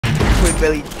quick,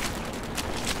 Billy.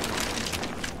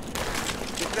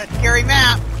 Look at that scary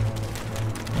map.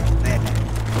 Man.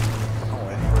 Oh,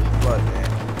 that first blood,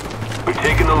 man. We've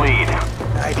taken the lead.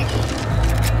 Nice.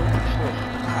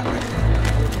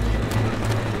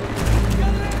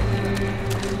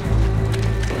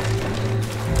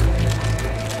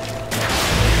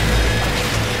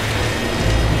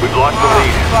 We've lost the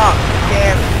lead. Fuck,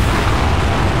 damn it.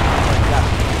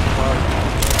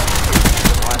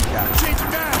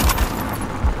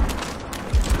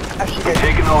 I should have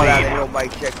taken the gone lead. down the hill,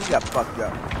 Mike check. He got fucked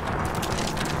up.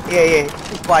 Yeah.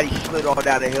 His body slid all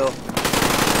down the hill.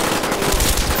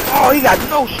 Oh, he got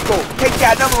no scope. Take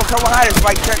that number and come behind us,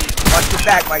 Mike check. Watch your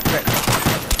back, Mike check.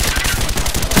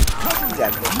 He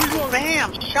got no scope.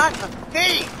 Bam! Shot in the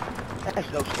face!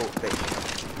 That's no scope face.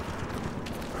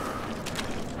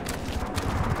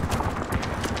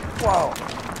 Whoa.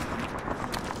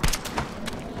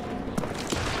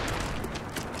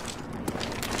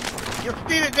 You'll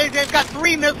see that they've got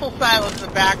 3 missile silos in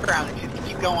the background that just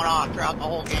keep going on throughout the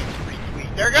whole game. It's pretty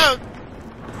sweet. There it goes!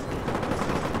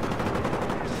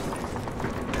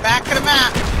 Back to the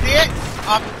map. See it?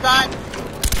 Off the side.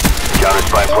 Counter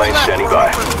spy plane Left, standing we're by.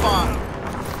 ready for spawn.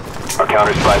 Our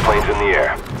counter spy plane's in the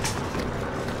air.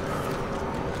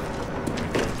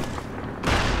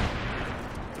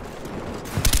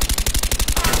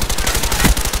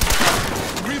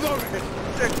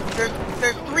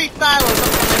 There's 3 silos up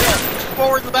on the hill.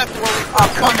 Forward and left where we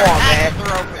Oh, come on, man.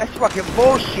 are open. That's fucking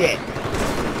bullshit.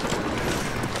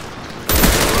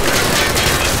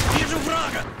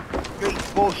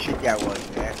 Straight bullshit that was,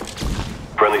 man.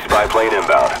 Friendly spy plane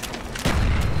inbound.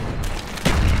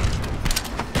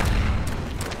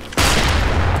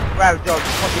 Rabbit dog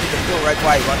fucking in the field right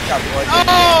by you. Watch out, boy.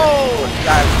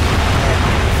 Oh!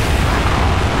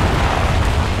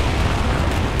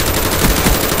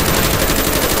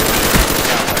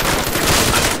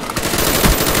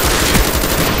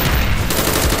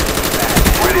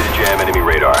 Ready to jam enemy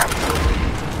radar.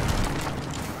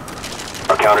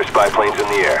 Our counter spy plane's in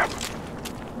the air.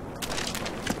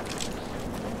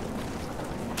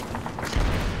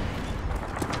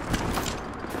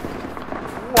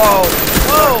 Whoa!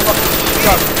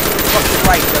 Fucking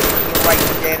right, though. Right,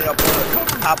 standing up on the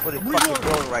top of the fucking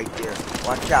building right there.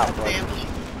 Watch out, buddy. Damn.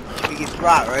 He gets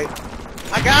dropped, right?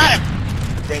 I got him!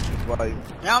 Thank you, buddy.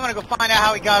 Now I'm gonna go find out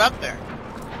how he got up there.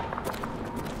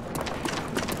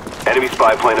 Enemy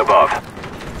spy plane above.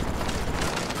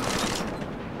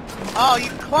 Oh, you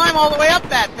can climb all the way up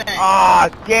that thing! Ah,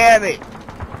 damn it!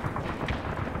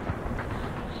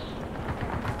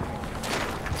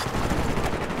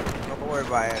 Don't worry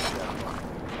about it.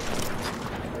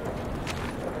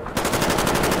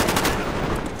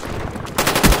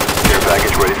 Care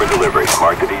package ready for delivery.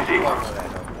 Marked it easy.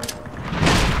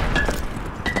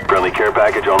 Friendly care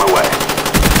package on the way.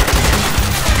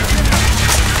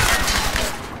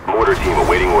 Mortar team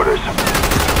awaiting orders.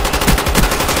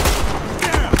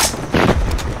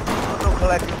 No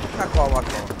collecting. Not call my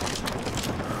phone.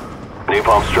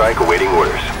 Napalm strike awaiting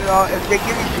orders. You know, if they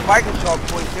give me some Microsoft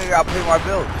points, maybe I'll pay my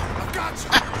bills.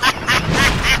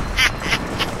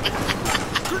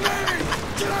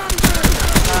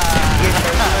 Get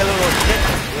a little shit,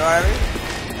 you know what I mean?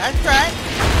 That's right.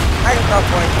 Microsoft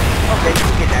points. Okay, you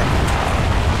get that.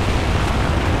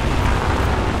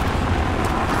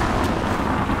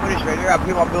 Put this right here, I'll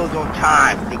pay my bills on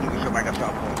time. They give me some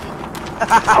Microsoft points.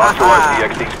 Hostile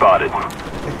RCXD spotted.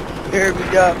 Here we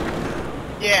go.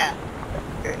 Yeah.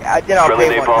 I did all Friendly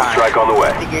pay one napalm time. strike on the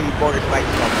way. They gave me bonus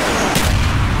Microsoft points.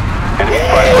 Enemy Yeah,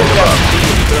 spy plane above.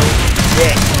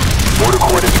 yeah. Mortar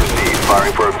coordinates received.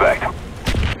 Firing for effect.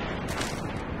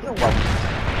 You're welcome.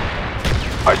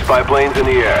 Our spy plane's in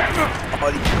the air.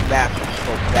 All these maps are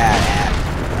so badass.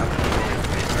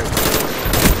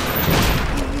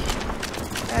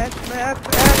 Map.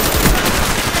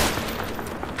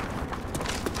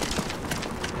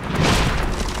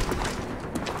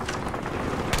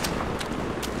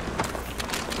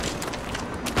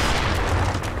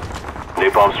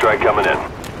 Napalm strike coming in.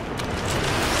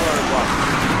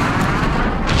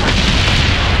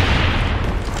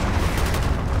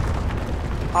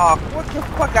 Oh, what the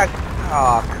fuck?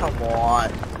 Oh, come on.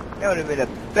 That would have been the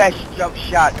best jump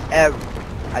shot ever.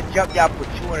 I jumped out for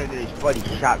 200 and his buddy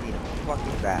shot me in the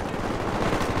fucking back.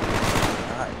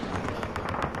 Alright.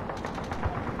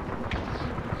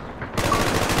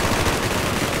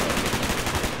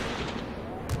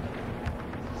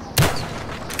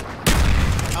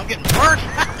 I'm getting worse.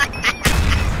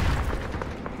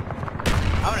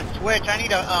 I'm gonna switch. I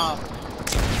need a, I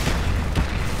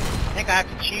think I have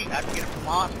to cheat. I have to get a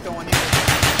moss going in.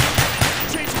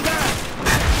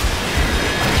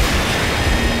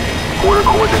 Order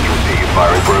coordinates received.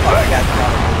 Firing for Fuck, effect. that's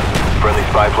not a- Friendly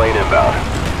spy plane inbound.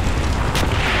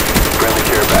 Friendly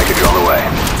care package on the way.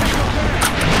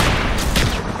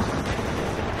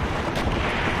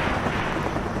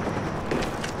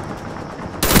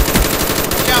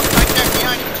 Watch out, right there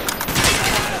behind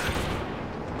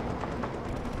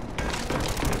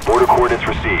you. Order coordinates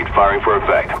received. Firing for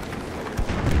effect.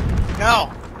 No.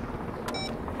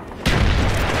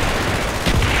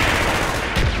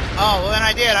 Oh, well then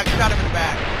I did. I shot him in the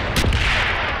back.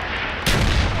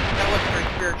 That wasn't very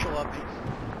spiritual of me.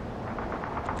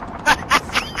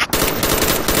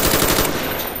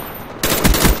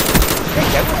 Hey,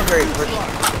 that wasn't very Christian.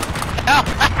 No.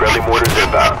 Friendly mortars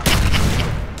inbound.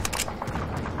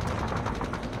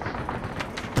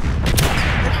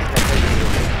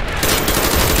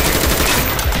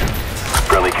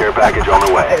 Friendly care package on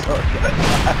the way.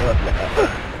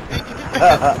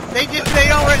 They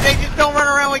just don't run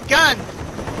around with guns.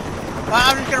 Well,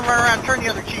 I'm just gonna run around and turn the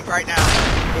other cheek right now.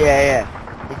 Yeah.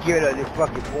 They're giving us this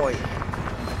fucking point.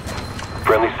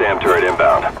 Friendly SAM turret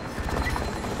inbound.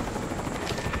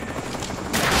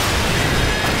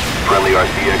 Friendly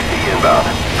RCXD inbound.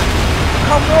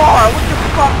 Come on, what the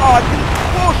fuck? Oh, this is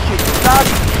bullshit. Stop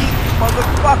cheap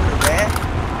motherfucker, man.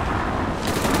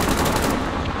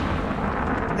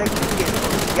 Thank you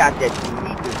for got that to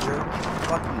me, deserve to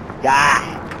fucking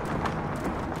die.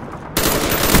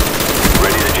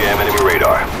 Ready to jam enemy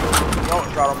radar. Don't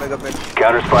try to make a bitch.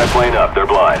 Counter spy plane up. They're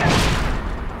blind.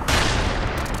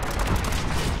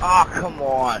 Oh, come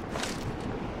on.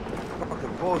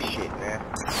 Fucking bullshit, man.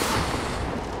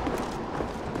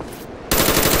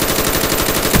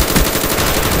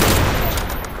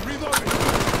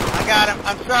 I got him.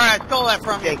 I'm sorry, I stole that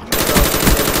from you. Thank you, bro.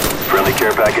 Friendly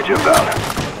care package inbound.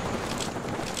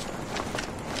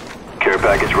 Care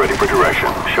package ready for direction.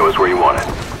 Show us where you want it.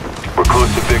 We're close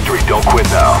to victory. Don't quit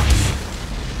now.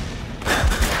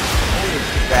 Holy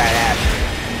badass.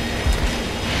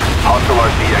 Hostile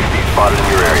RCXD spotted in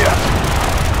your area.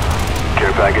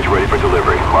 Care package ready for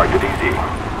delivery. Marked at EZ.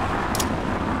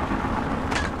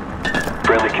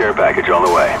 Friendly care package on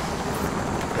the way.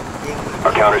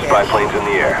 Our counter spy plane's in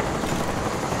the air.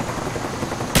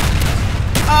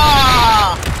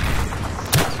 Ah!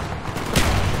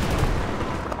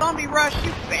 Zombie rush,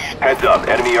 you fat. Heads up.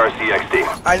 Enemy RCXD.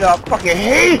 I know, I fucking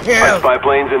hate Our him! spy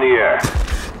plane's in the air.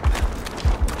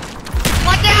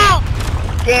 Watch out!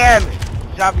 Damn it!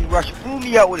 Zombie Rush blew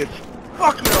me out with his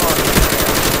fucking arm.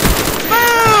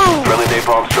 Boom! Friendly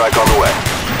napalm strike on the way.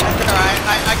 That's alright.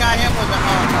 I got him with a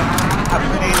I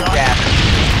played his ass.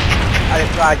 I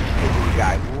just tried to get this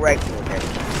guy regular him.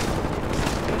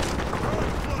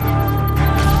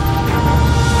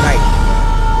 Nice.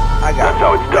 I got That's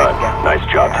how it's wrecked done. that- Nice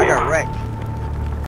job, I team. got wrecked.